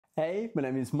Hey, my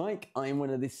name is Mike. I'm one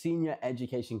of the senior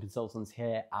education consultants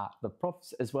here at The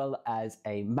Profs, as well as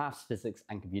a maths, physics,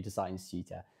 and computer science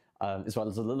tutor, as well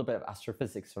as a little bit of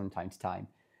astrophysics from time to time.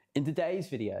 In today's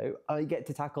video, I get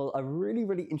to tackle a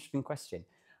really interesting question.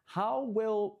 How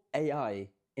will AI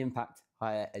impact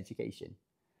higher education?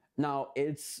 Now,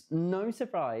 it's no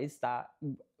surprise that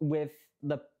with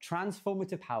the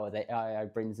transformative power that AI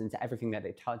brings into everything that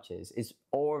it touches, is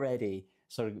already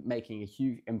sort of making a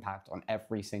huge impact on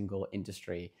every single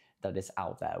industry that is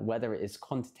out there, whether it is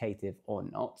quantitative or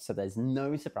not. So there's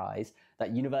no surprise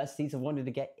that universities have wanted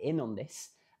to get in on this,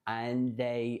 and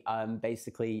they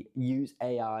basically use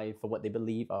AI for what they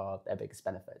believe are their biggest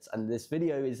benefits. And this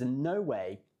video is in no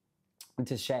way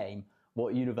to shame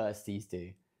what universities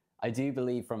do. I do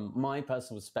believe, from my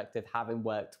personal perspective, having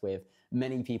worked with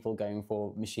many people going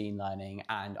for machine learning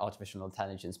and artificial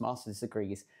intelligence master's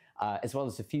degrees, as well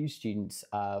as a few students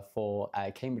for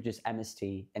Cambridge's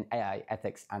MSc in AI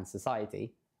Ethics and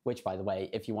Society, which, by the way,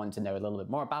 if you want to know a little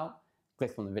bit more about,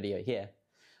 click on the video here.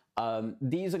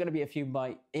 These are going to be a few of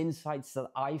my insights that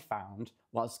I found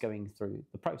whilst going through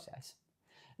the process.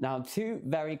 Now, two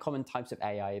very common types of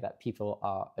AI that people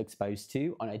are exposed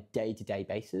to on a day-to-day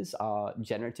basis are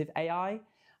generative AI,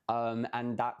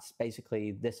 and that's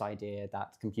basically this idea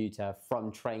that the computer,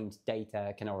 from trained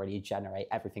data, can already generate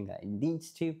everything that it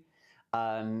needs to.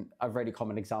 A really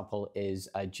common example is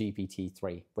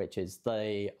GPT-3, which is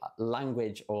the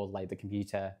language, or like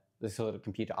the sort of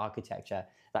computer architecture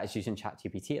that is used in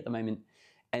ChatGPT at the moment.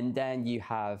 And then you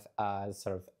have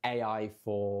sort of AI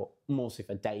for mostly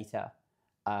for data.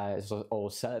 Or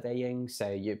surveying.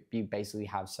 So you basically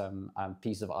have some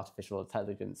piece of artificial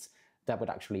intelligence that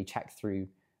would actually check through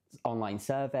online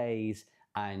surveys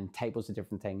and tables of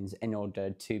different things in order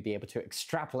to be able to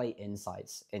extrapolate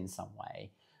insights in some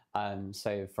way.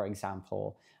 So, for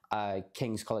example,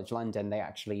 King's College London, they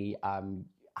actually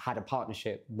had a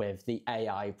partnership with the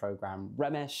AI program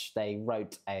Ramesh. They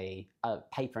wrote a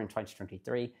paper in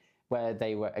 2023 where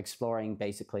they were exploring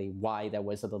basically why there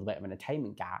was a little bit of an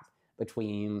attainment gap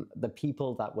between the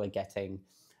people that were getting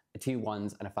 2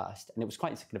 1s and a first, and it was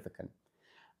quite significant.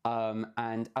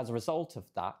 And as a result of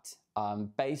that,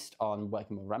 based on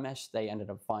working with Ramesh, they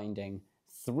ended up finding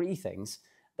 3 things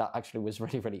that actually was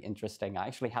really interesting. I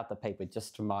actually have the paper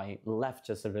just to my left,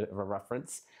 just a bit of a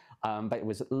reference, but it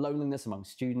was loneliness among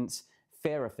students,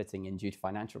 fear of fitting in due to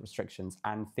financial restrictions,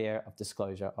 and fear of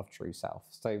disclosure of true self.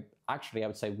 So actually, I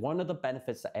would say one of the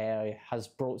benefits that AI has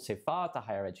brought so far to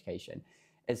higher education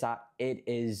is that it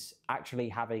is actually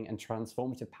having a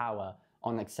transformative power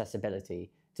on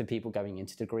accessibility to people going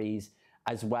into degrees,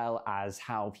 as well as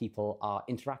how people are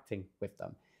interacting with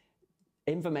them.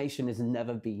 Information has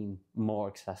never been more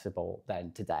accessible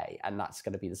than today, and that's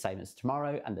going to be the same as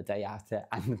tomorrow and the day after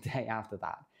and the day after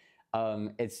that.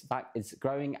 It's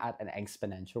growing at an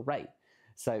exponential rate.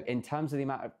 So in terms of the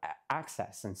amount of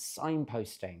access and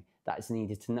signposting that is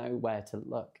needed to know where to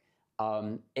look,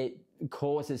 it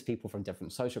causes people from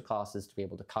different social classes to be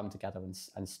able to come together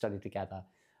and study together,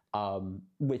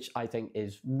 which I think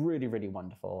is really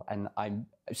wonderful. And I'm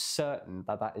certain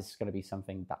that that is going to be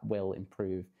something that will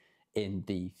improve in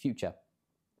the future.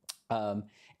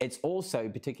 It's also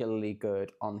particularly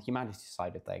good on the humanities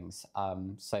side of things.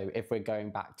 So if we're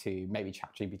going back to maybe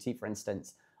ChatGPT, for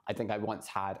instance, I think I once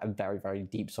had a very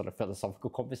deep sort of philosophical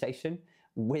conversation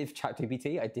with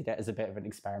ChatGPT. I did it as a bit of an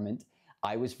experiment.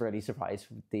 I was really surprised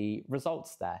with the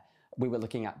results there. We were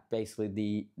looking at basically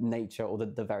the nature, or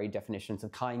the very definitions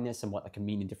of kindness and what that can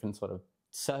mean in different sort of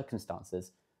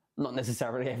circumstances. Not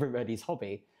necessarily everybody's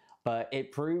hobby, but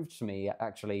it proved to me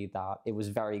actually that it was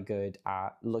very good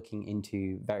at looking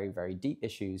into very deep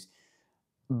issues.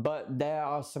 But there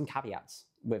are some caveats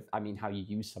with, how you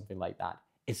use something like that.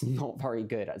 It's not very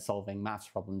good at solving maths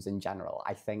problems in general.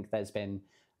 I think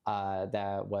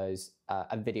there was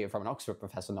a video from an Oxford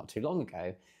professor not too long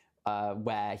ago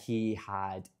where he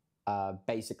had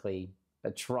basically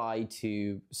tried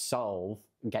to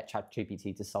get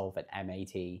ChatGPT to solve an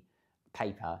MAT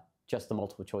paper, just the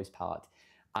multiple choice part.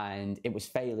 And it was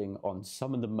failing on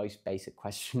some of the most basic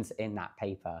questions in that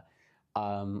paper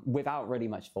without really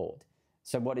much thought.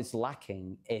 So what is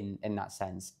lacking in that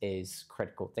sense is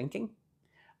critical thinking.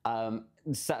 So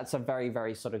that's a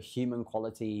very sort of human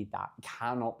quality that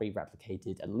cannot be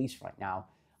replicated, at least right now.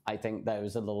 I think there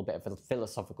is a little bit of a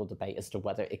philosophical debate as to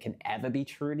whether it can ever be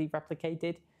truly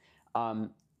replicated.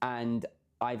 And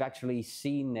I've actually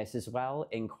seen this as well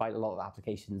in quite a lot of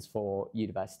applications for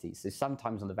universities. So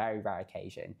sometimes, on the very rare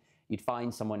occasion, you'd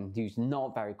find someone who's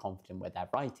not very confident with their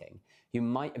writing, who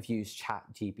might have used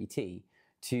ChatGPT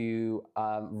to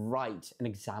write an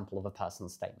example of a personal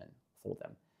statement for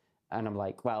them. And I'm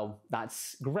like, well,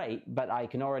 that's great, but I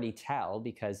can already tell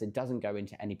because it doesn't go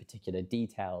into any particular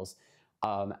details,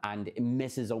 and it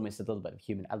misses almost a little bit of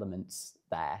human elements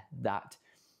there, that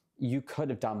you could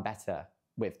have done better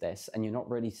with this, and you're not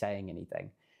really saying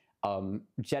anything.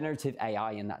 Generative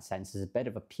AI in that sense is a bit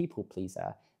of a people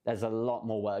pleaser. There's a lot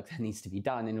more work that needs to be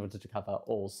done in order to cover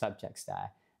all subjects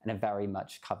there, and it very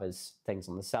much covers things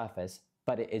on the surface,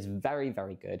 but it is very,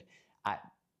 very good at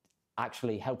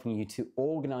actually helping you to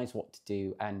organize what to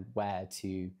do and where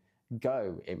to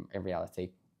go in reality.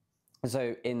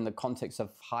 So in the context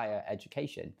of higher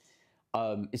education,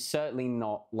 it's certainly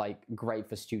not like great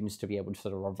for students to be able to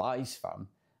sort of revise from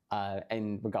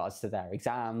in regards to their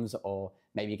exams, or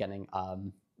maybe getting,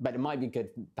 but it might be good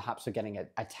perhaps for getting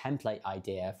a template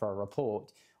idea for a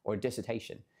report or a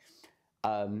dissertation.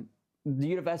 The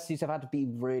universities have had to be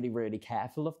really, really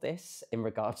careful of this in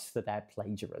regards to their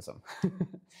plagiarism.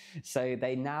 So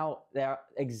there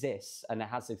exists, and it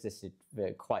has existed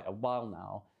for quite a while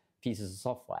now, pieces of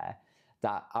software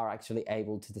that are actually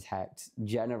able to detect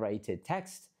generated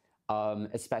text,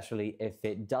 especially if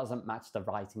it doesn't match the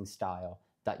writing style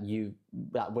that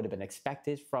would have been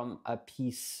expected from a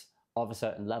piece of a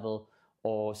certain level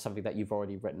or something that you've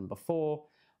already written before.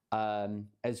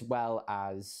 As well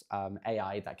as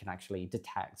AI that can actually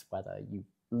detect whether you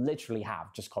literally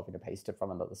have just copied and pasted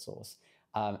from another source.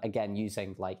 Again,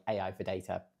 using like AI for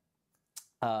data.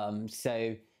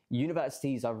 So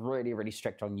universities are really, really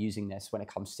strict on using this when it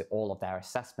comes to all of their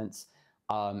assessments.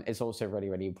 It's also really,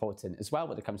 really important as well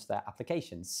when it comes to their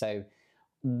applications. So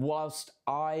whilst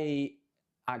I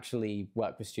actually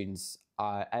work with students,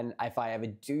 and if I ever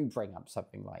do bring up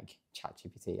something like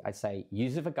ChatGPT, I say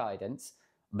use it for guidance,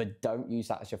 but don't use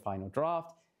that as your final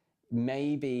draft.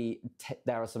 Maybe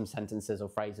there are some sentences or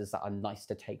phrases that are nice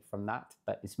to take from that,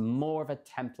 but it's more of a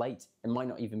template. It might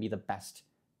not even be the best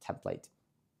template.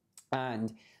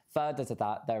 And further to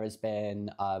that, there has been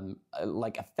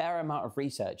like a fair amount of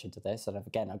research into this. And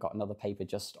again, I've got another paper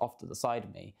just off to the side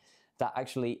of me that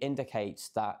actually indicates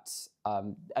that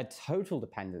a total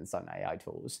dependence on AI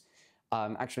tools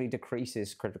actually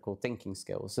decreases critical thinking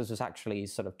skills. This was actually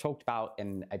sort of talked about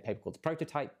in a paper called The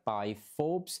Prototype by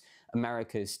Forbes,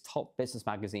 America's top business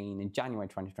magazine, in January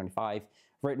 2025,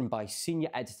 written by Senior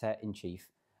Editor-in-Chief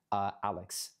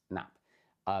Alex Knapp.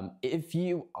 If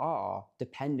you are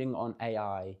depending on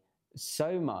AI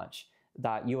so much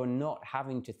that you're not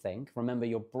having to think, remember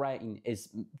your brain is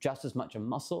just as much a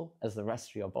muscle as the rest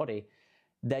of your body,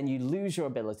 then you lose your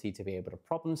ability to be able to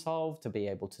problem solve, to be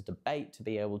able to debate, to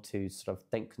be able to sort of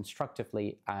think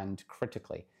constructively and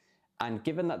critically. And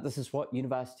given that this is what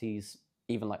universities,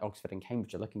 even like Oxford and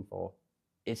Cambridge, are looking for,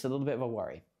 it's a little bit of a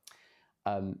worry.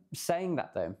 Saying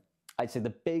that though, I'd say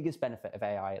the biggest benefit of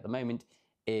AI at the moment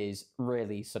is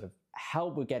really sort of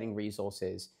help with getting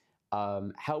resources,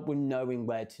 help with knowing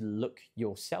where to look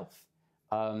yourself,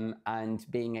 and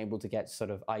being able to get sort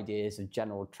of ideas of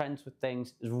general trends with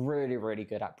things is really, really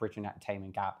good at bridging that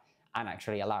attainment gap and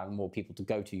actually allowing more people to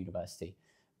go to university.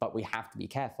 But we have to be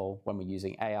careful when we're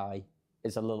using AI.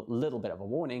 It's a little bit of a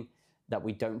warning that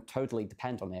we don't totally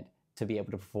depend on it to be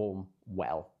able to perform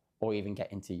well or even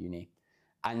get into uni.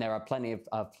 And there are plenty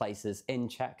of places in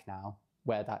Czech now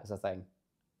where that is a thing.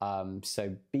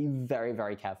 So be very,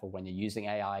 very careful when you're using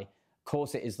AI. Of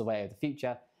course, it is the way of the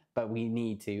future, but we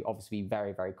need to obviously be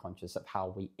very, very conscious of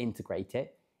how we integrate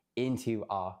it into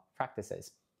our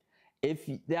practices. If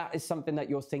that is something that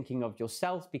you're thinking of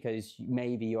yourself because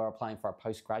maybe you're applying for a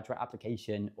postgraduate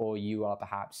application, or you are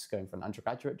perhaps going for an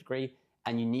undergraduate degree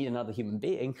and you need another human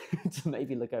being to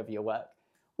maybe look over your work,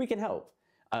 we can help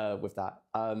with that.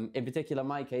 In particular,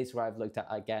 my case, where I've looked at,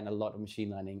 again, a lot of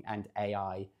machine learning and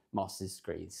AI master's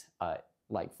degrees,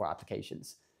 like for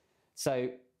applications. So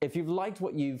if you've liked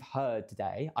what you've heard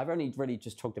today, I've only really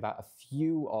just talked about a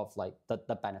few of like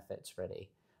the benefits really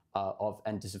of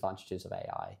and disadvantages of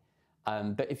AI.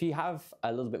 But if you have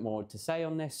a little bit more to say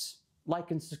on this,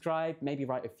 like and subscribe, maybe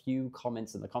write a few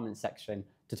comments in the comments section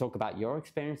to talk about your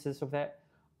experiences with it.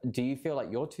 Do you feel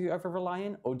like you're too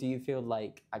over-reliant, or do you feel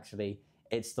like actually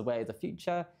it's the way of the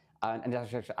future and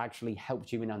it actually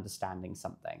helped you in understanding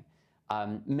something?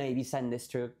 Maybe send this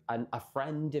to a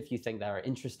friend if you think they're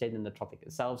interested in the topic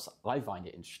itself. I find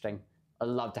it interesting. I'd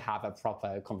love to have a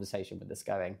proper conversation with this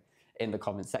going in the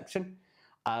comments section.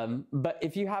 But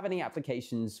if you have any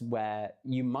applications where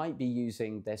you might be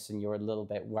using this and you're a little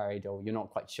bit worried, or you're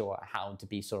not quite sure how to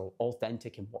be sort of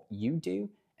authentic in what you do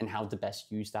and how to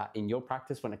best use that in your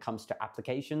practice when it comes to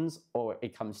applications or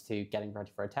it comes to getting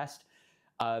ready for a test,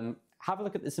 have a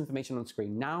look at this information on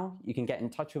screen now. You can get in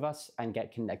touch with us and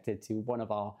get connected to one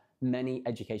of our many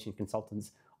education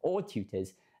consultants or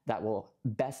tutors that will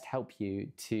best help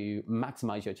you to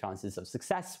maximize your chances of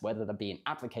success, whether that be in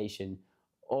application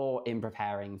or in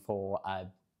preparing for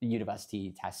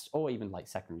university tests or even like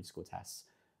secondary school tests.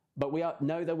 But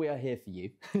know that we are here for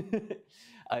you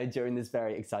during this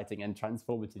very exciting and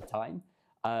transformative time.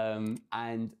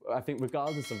 And I think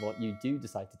regardless of what you do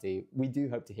decide to do, we do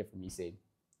hope to hear from you soon.